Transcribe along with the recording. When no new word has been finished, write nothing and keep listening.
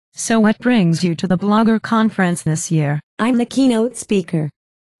So what brings you to the blogger conference this year? I'm the keynote speaker.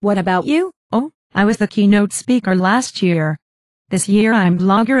 What about you? Oh, I was the keynote speaker last year. This year I'm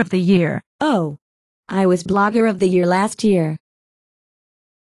Blogger of the Year. Oh, I was Blogger of the Year last year.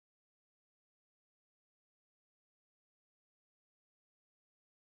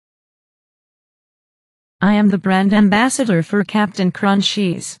 I am the brand ambassador for Captain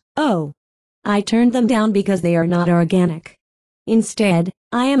Crunchies. Oh, I turned them down because they are not organic. Instead,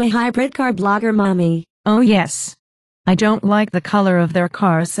 I am a hybrid car blogger mommy. Oh yes. I don't like the color of their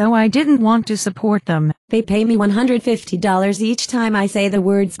cars, so I didn't want to support them. They pay me $150 each time I say the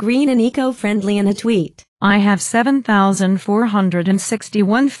words green and eco-friendly in a tweet. I have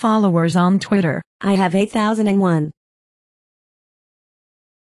 7,461 followers on Twitter. I have 8,001.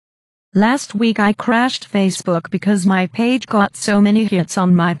 Last week I crashed Facebook because my page got so many hits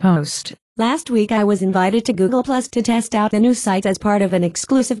on my post. Last week I was invited to Google Plus to test out the new site as part of an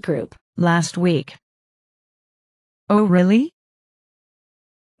exclusive group. Last week. Oh really?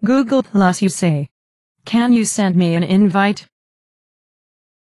 Google Plus, you say? Can you send me an invite?